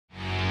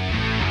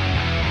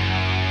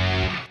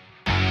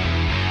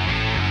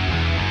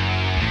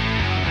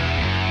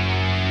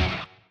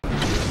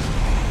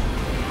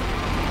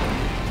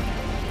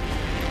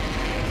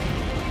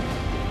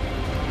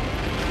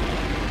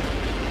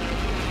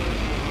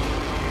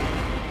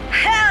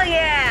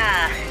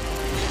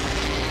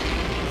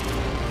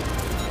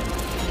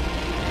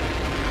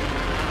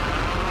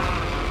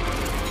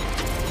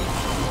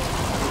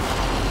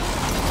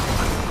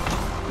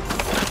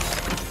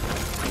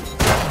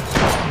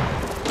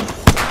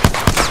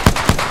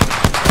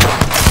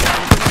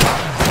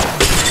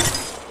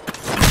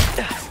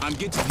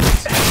Negating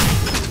it.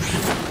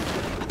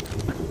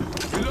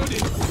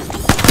 Reloading.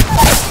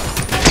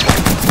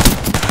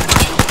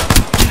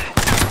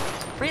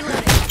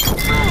 Reloading.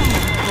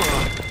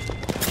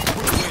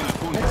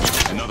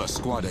 Another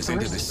squad has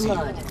entered the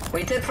SEER.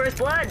 We took first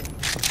blood.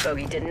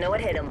 Bogey didn't know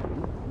what hit him.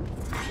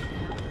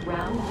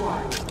 Round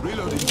 1.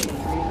 Reloading.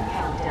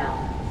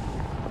 Countdown.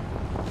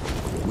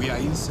 We are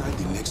inside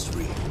the next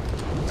ring.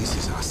 This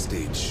is our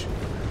stage.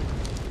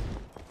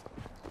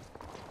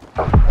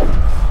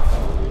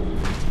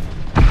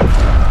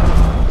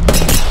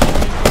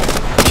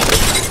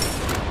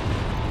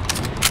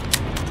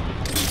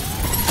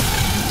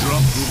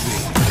 Drop the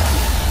vein.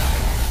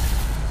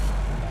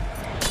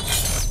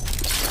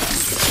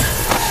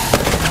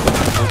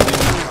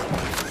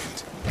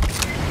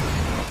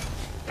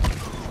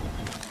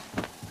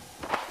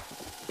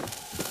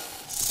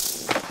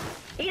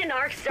 Eat an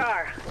arc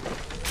star.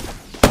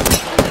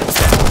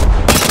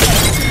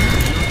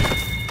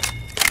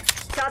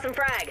 Toss and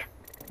frag.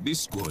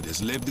 This squad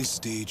has left this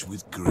stage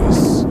with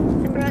grace.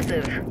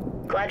 Impressive.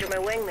 Glad you're my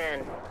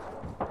wingman.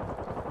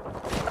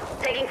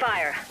 Taking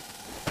fire.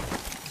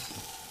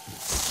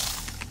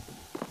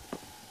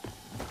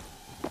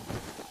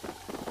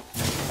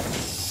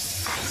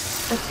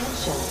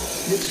 Attention.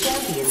 The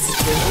champion has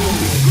been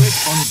eliminated. Great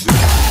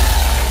unveiling.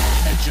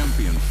 A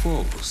champion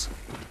falls,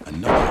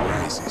 another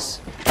rises.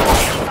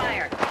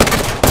 Fire.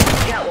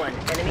 Got one.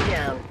 Enemy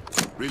down.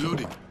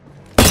 Reloading.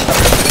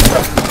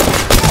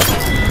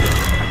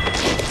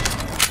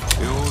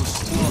 They all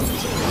spawned.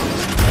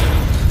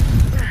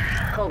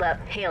 Hold up.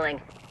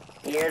 Healing.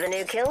 You're the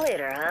new kill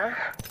leader, huh?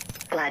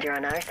 Glad you're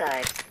on our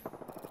side.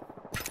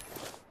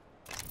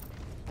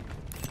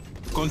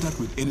 Contact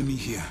with enemy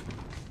here.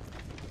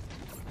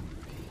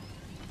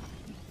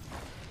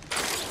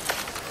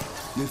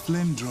 The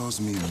flame draws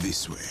me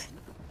this way.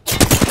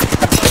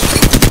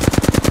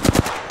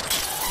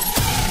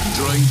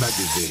 Drawing back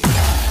the veil.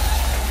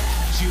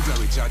 Shields are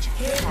recharging.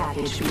 Care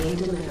package being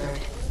delivered.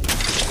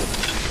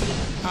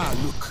 Ah,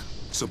 look.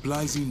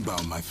 Supplies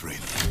inbound, my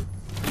friend.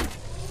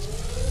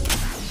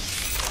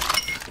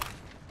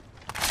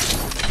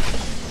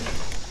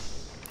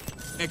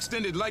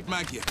 Extended light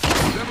mag here.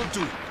 Level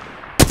 2.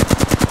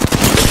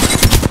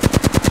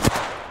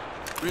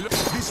 Reload.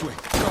 This way.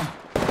 Come.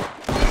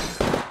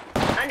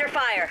 Under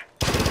fire.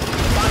 Bomb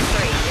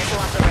 3. Missile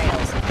off the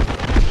rails.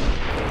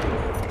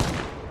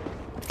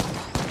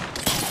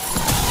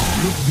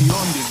 Look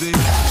beyond the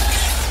veil.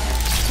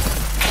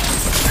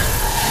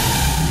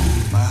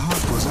 My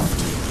heart was up to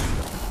it.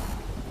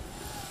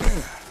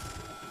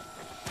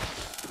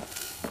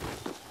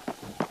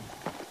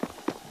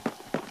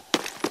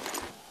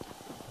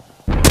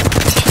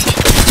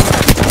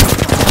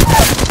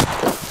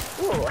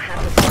 Ooh,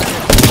 half the squad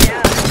is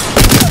down.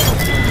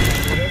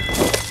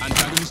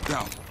 Antagonist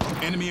down.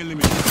 Enemy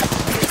eliminated.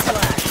 Good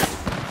slash.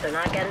 They're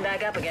not getting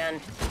back up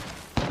again.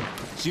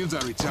 Shields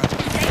are recharging.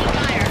 Taking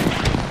fire.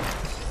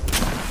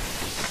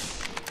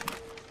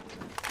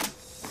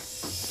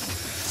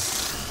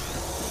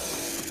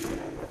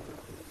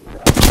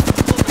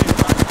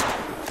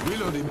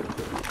 Reloading.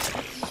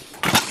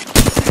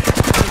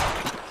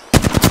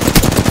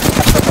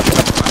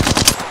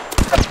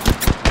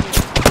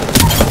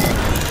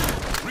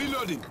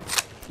 Reloading.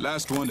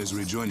 Last one has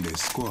rejoined their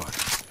squad.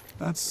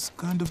 That's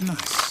kind of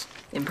nice.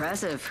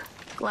 Impressive.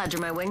 Glad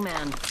you're my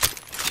wingman.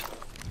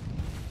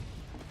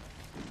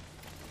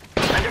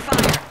 Under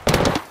fire.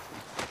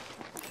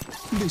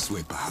 This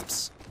way,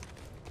 perhaps.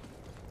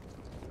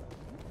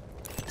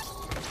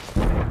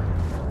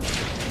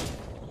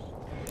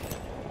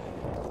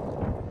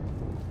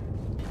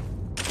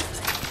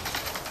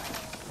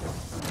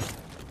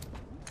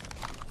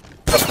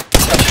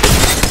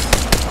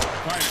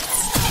 Fire.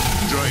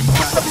 Drawing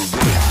back the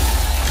veil.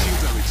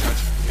 Shields are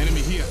recharged.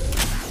 Enemy here.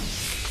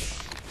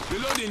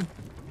 Reloading.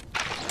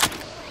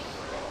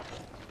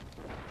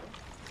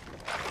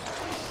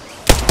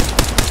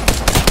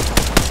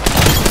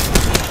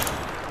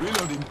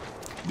 Reloading.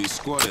 This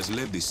squad has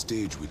left the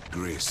stage with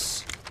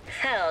grace.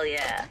 Hell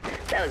yeah.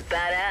 That was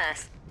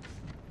badass.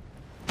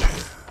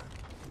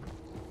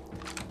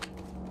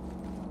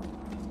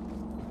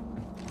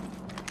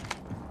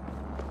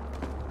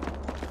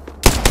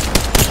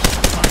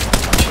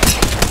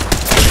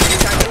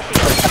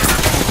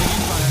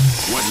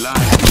 What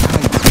lies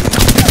behind the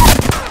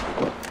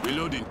veil?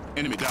 Reloading.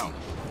 Enemy down.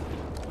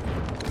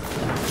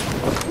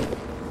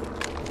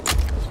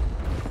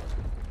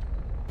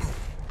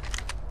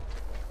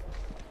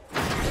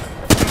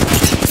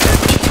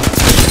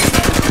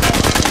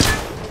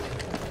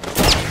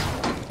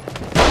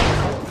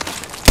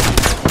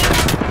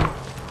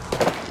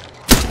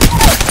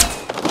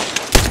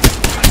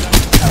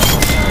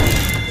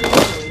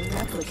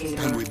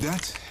 And with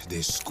that,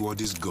 their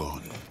squad is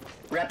gone.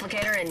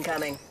 Replicator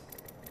incoming.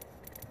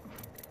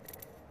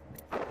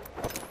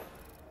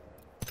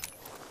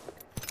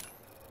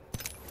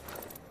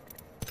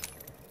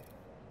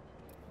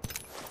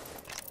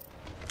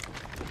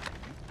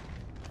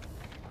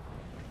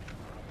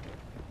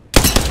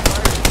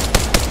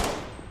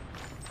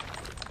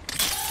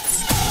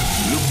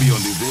 Look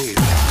beyond the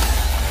veil.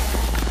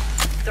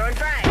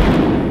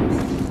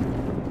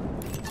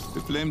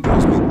 Flame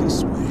draws me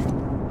this way.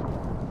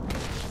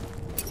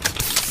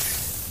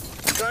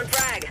 Throwing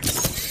frag.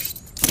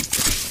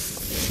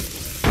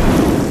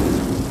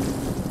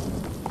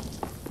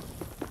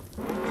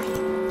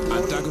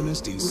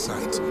 Antagonist in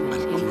sight and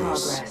In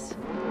close. progress.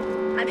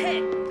 I'm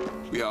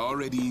hit. We are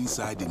already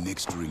inside the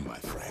next ring, my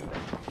friend.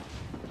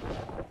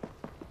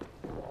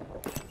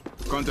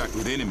 Contact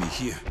with enemy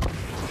here.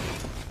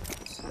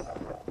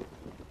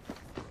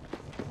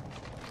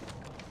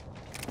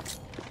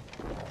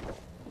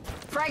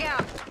 Frag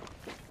out.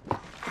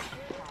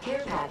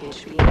 Care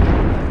package being delivered.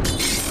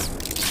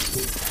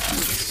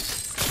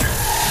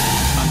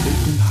 An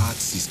open heart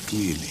sees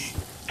clearly.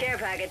 Care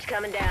package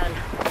coming down.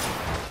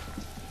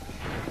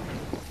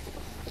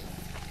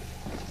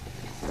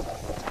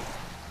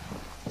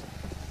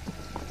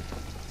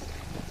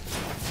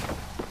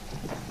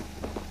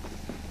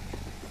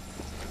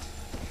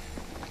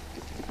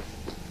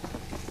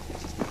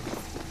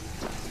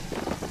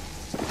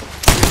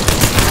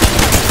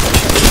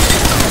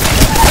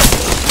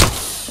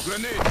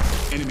 Grenade!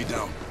 Enemy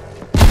down.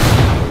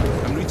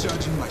 I'm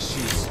recharging my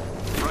shields.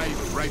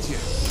 Right here.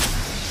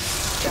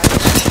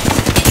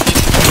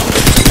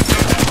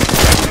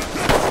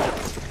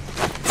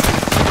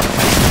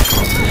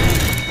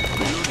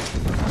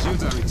 Reloading.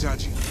 Shields are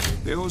recharging.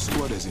 The whole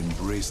squad has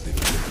embraced the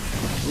kill.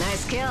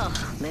 Nice kill.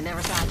 They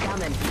never saw it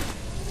coming.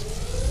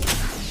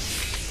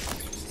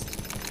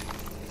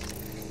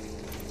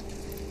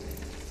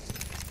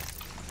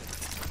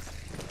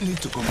 Need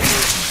to compose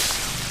myself.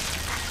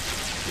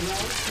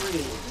 Round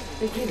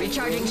 3. Beginning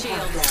Recharging ring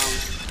shields.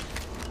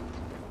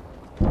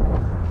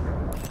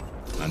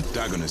 countdown.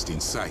 Antagonist in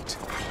sight.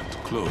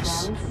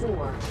 Close. Round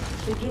 4.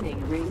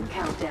 Beginning ring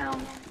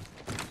countdown.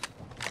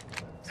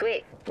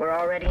 Sweet. We're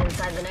already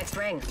inside the next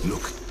ring.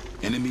 Look,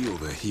 enemy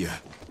over here.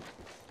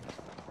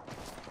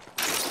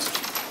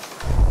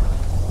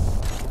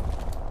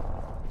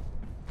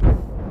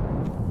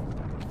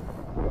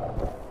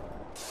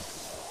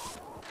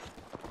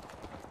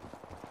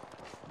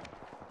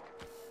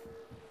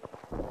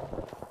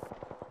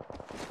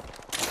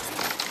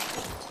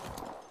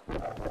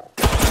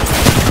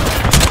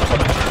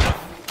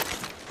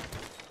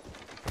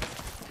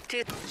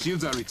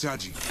 Shields are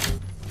recharging.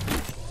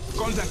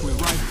 Contact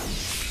with rifle.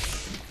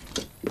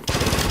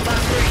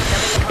 Box 3,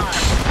 coming in hot.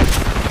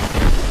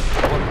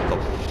 What the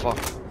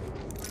fuck?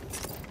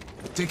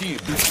 Taking a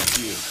bit to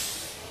heal.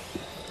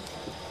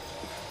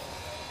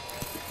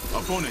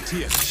 Opponent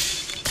here.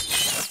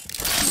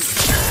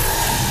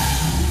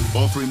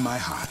 Offering my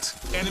heart.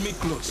 Enemy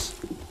close.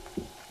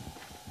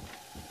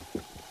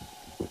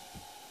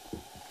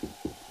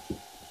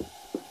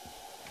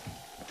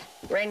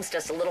 Ring's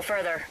just a little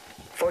further.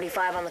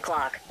 45 on the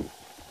clock.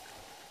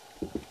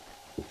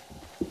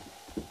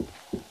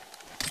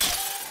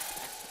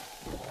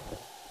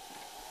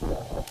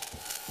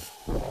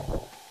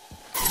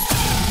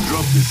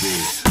 Drop the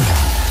bait.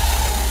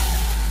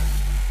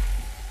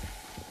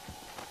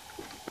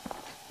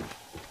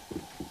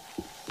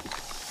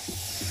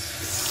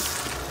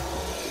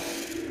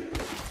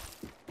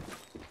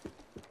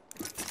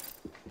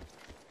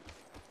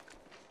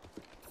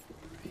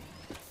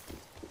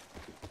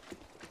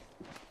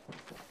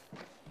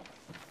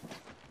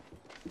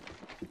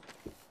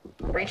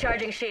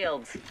 Recharging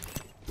shields.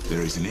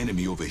 There is an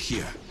enemy over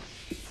here.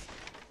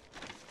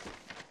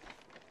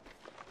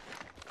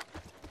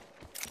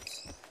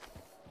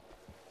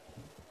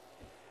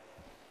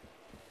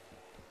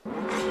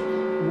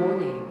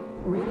 Warning.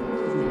 Ring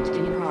movement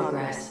in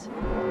progress.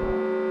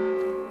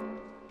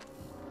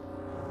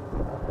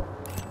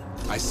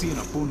 I see an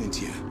opponent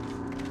here.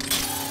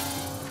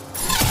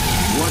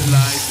 What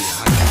lies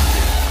behind the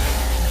veil?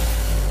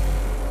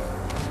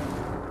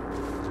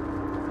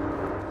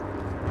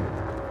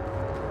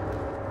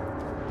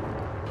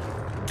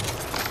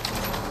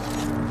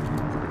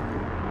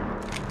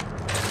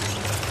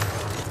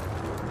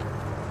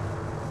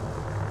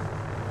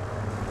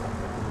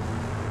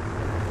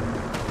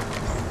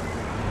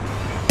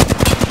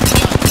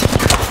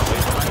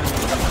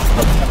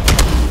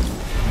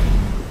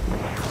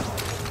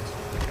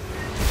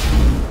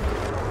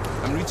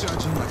 I'm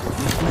recharging my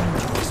flame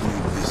draws me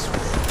this way.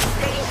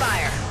 Taking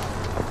fire.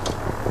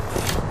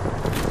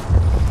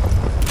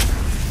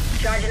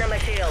 Charging on my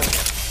shield.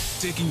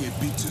 Taking a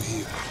beat to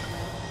heal.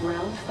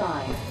 Round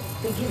 5.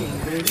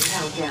 Beginning ring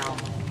countdown.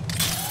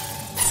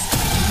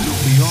 Look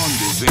beyond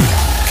the veil.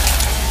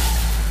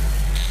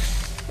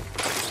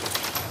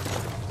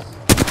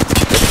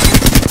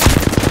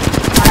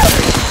 I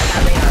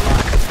got ring armor.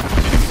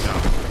 Enemy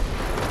down.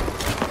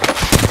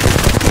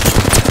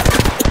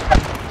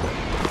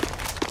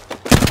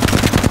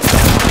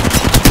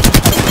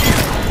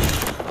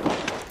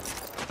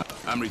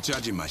 I'm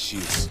recharging my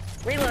shields.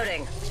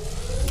 Reloading.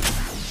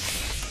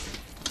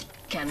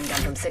 Cannon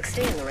gun from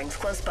 16. The ring's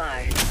close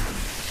by.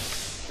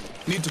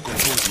 Need to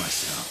compose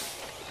myself.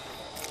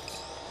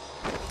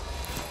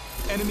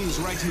 Enemy is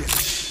right here.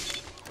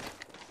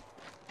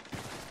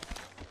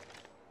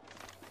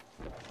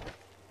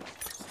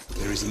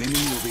 There is an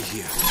enemy over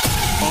here.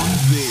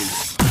 Unveil.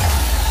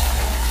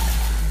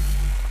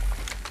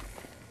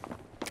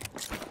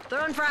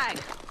 Throwing frag.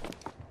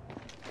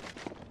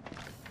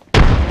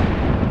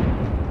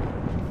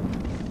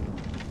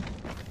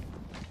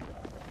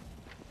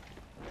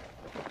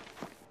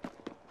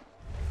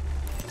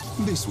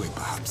 This way,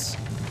 perhaps.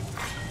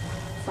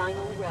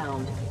 Final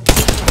round.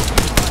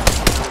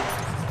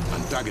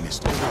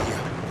 Antagonist over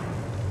here.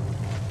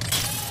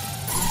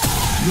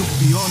 Look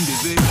beyond the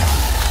veil.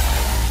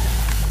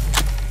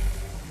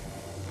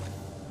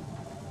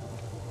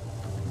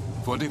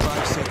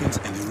 "45 seconds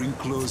and the ring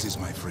closes,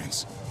 my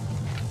friends."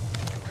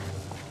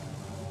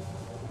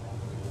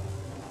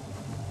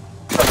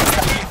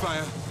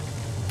 Fire.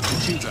 The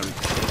shields are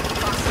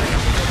repaired. Box 3,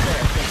 you're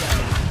clear. Good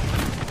job.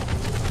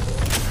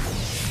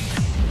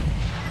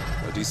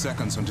 30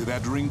 seconds until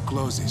that ring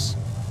closes.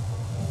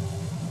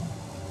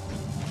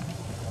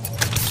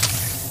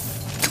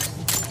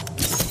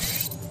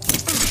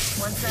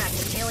 One sec,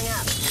 healing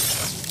up.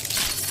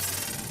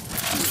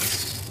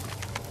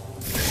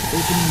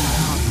 Opening my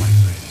heart, my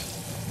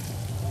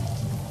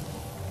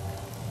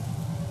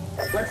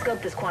friend. Let's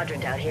scope this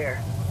quadrant out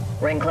here.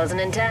 Ring closing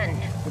in 10.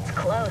 It's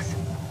close.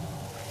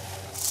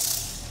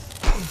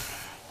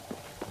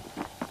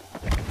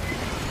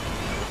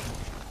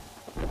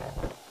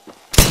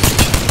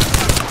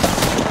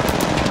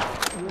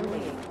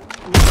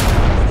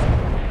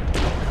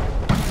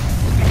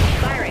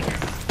 Firing.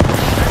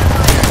 Under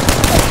fire.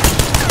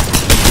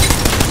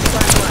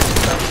 Flash one,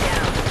 slowing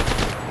down.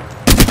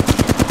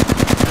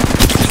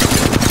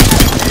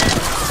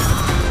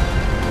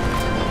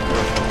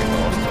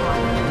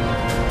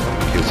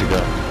 Kills you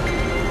got.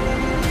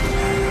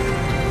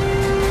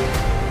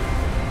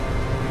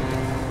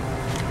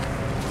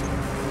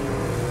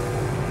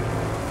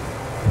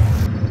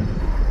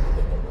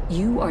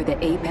 You are the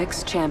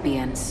Apex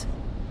Champions.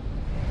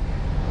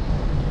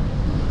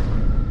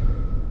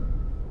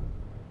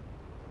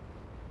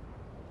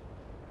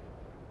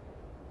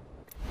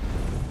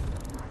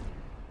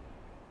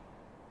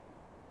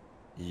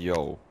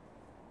 Yo.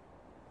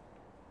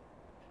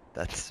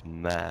 That's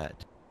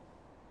mad.